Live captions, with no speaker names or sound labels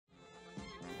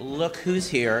Look who's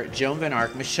here. Joan Van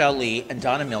Ark, Michele Lee, and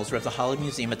Donna Mills were at the Hollywood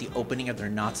Museum at the opening of their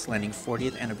Knots Landing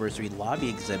 40th anniversary lobby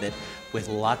exhibit with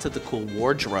lots of the cool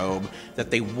wardrobe that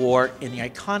they wore in the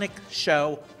iconic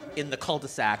show in the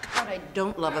cul-de-sac. What I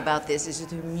don't love about this is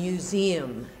the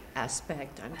museum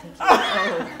aspect. I'm thinking,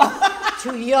 oh,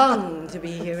 too young to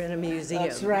be here in a museum.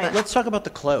 That's right. But Let's talk about the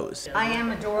clothes. I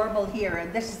am adorable here,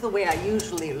 and this is the way I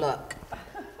usually look.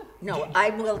 No, I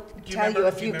will tell you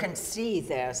if you can see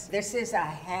this. This is a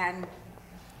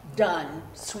hand-done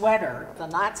sweater, the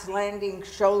Knots Landing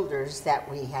shoulders that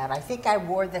we had. I think I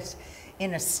wore this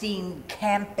in a scene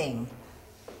camping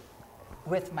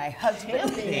with my husband.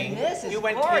 camping, this is You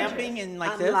went gorgeous. camping in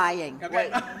like I'm this? lying.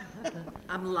 Okay. Wait.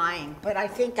 I'm lying, but I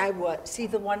think I was. See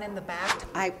the one in the back?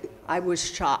 I was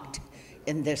shot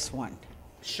in this one.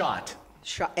 Shot.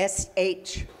 Shot.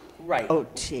 S-H. Right.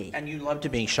 O-T. And you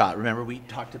loved being shot. Remember, we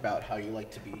talked about how you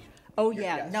like to be. Oh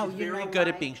yeah, no, she's you very know good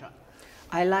why? at being shot.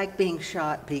 I like being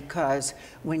shot because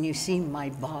when you see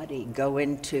my body go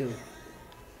into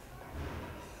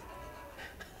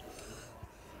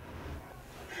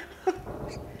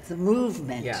the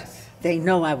movement, Yes. they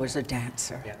know I was a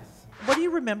dancer. Yes. What do you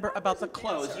remember about the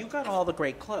clothes? You got all the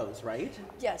great clothes, right?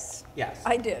 Yes. Yes.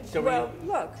 I did. So well,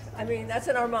 look, I mean, that's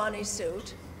an Armani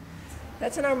suit.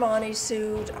 That's an Armani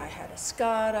suit. I had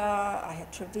Escada, I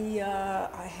had Trevia,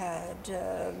 I had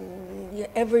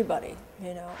everybody,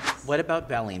 you know. What about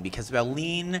Valine? Because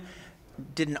Valine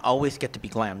didn't always get to be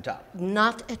glammed up.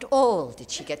 not at all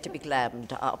did she get to be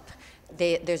glammed up.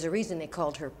 There's a reason they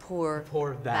called her Poor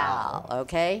Val.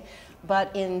 okay?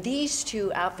 But in these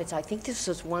two outfits, I think this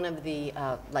was one of the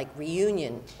like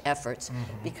reunion efforts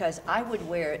because I would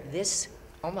wear this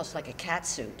almost like a cat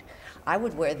suit. I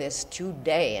would wear this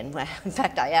today, and in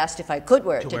fact, I asked if I could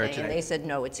wear it wear it today, and today. they said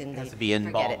no, it's in the. It has to be forget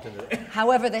involved it. in it.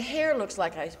 However, the hair looks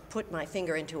like I put my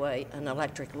finger into an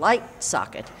electric light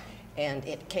socket, and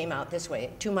it came out this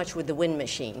way. Too much with the wind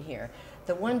machine here.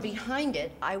 The one behind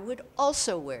it, I would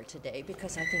also wear today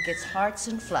because I think it's hearts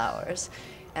and flowers,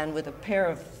 and with a pair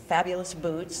of fabulous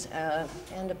boots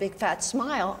and a big fat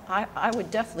smile, I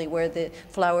would definitely wear the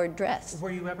flowered dress.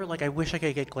 Were you ever like, I wish I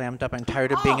could get glammed up. I'm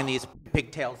tired of being in these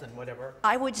pigtails and whatever.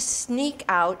 I would sneak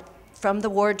out from the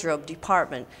wardrobe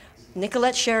department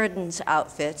Nicolette Sheridan's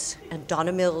outfits and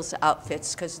Donna Mills'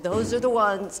 outfits, because those are the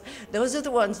ones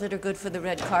that are good for the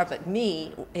red carpet.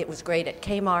 Me, it was great at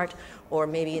Kmart or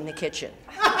maybe in the kitchen.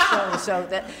 So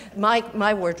that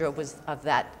my wardrobe was of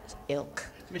that ilk.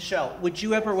 Michelle,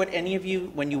 would any of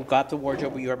you, when you got the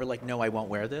wardrobe, were you ever like, no, I won't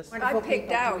wear this? I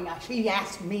picked out. He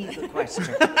asked me the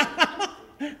question.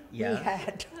 Yeah.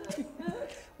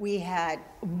 We had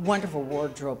wonderful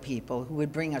wardrobe people who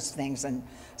would bring us things, and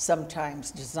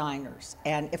sometimes designers.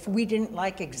 And if we didn't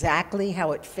like exactly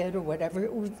how it fit or whatever,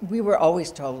 we were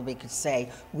always told we could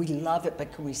say, we love it,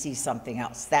 but can we see something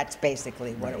else? That's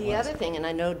basically what it was. The other thing, and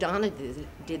I know Donna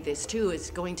did this too,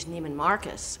 is going to Neiman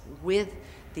Marcus with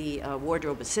the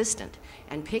wardrobe assistant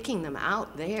and picking them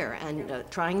out there and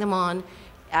trying them on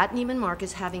at Neiman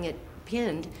Marcus, having it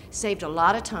pinned, saved a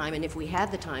lot of time. And if we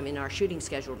had the time in our shooting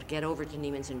schedule to get over to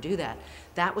Neiman's and do that,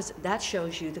 that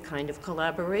shows you the kind of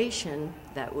collaboration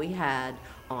that we had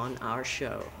on our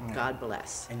show. God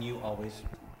bless. And you always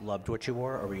loved what you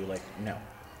wore, or were you like, no?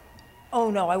 Oh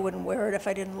no, I wouldn't wear it if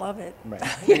I didn't love it. Right.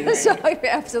 Yes, I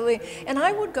absolutely. And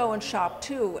I would go and shop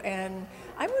too, and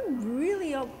I would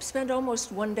really spend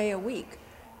almost one day a week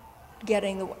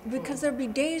because there'd be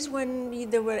days when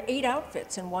there were 8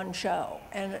 outfits in one show,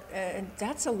 and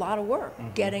that's a lot of work,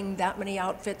 getting that many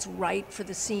outfits right for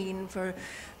the scene, for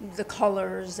the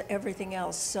colors, everything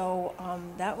else. So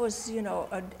that was,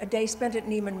 a day spent at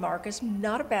Neiman Marcus,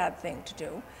 not a bad thing to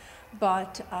do,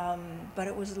 but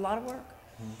it was a lot of work.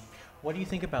 What do you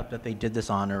think about that they did this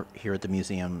honor here at the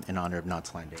museum in honor of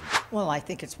Knots Landing? Well, I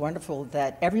think it's wonderful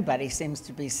that everybody seems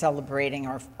to be celebrating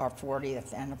our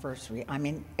 40th anniversary. I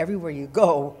mean, everywhere you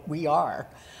go, we are.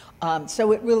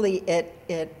 So it really,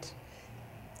 it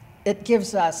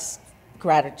gives us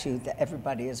gratitude that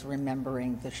everybody is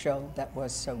remembering the show that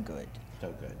was so good.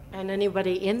 So good. And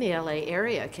anybody in the LA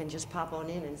area can just pop on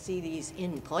in and see these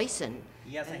in person.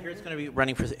 Yes, I hear it's going to be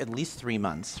running for at least 3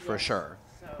 months, for sure.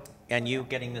 And you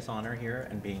getting this honor here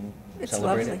and being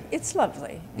celebrated? Lovely. It's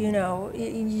lovely.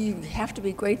 You have to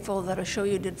be grateful that a show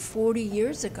you did 40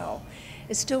 years ago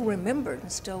is still remembered and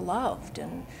still loved,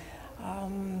 and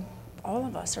all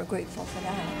of us are grateful for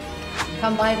that.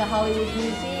 Come by the Hollywood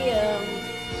Museum.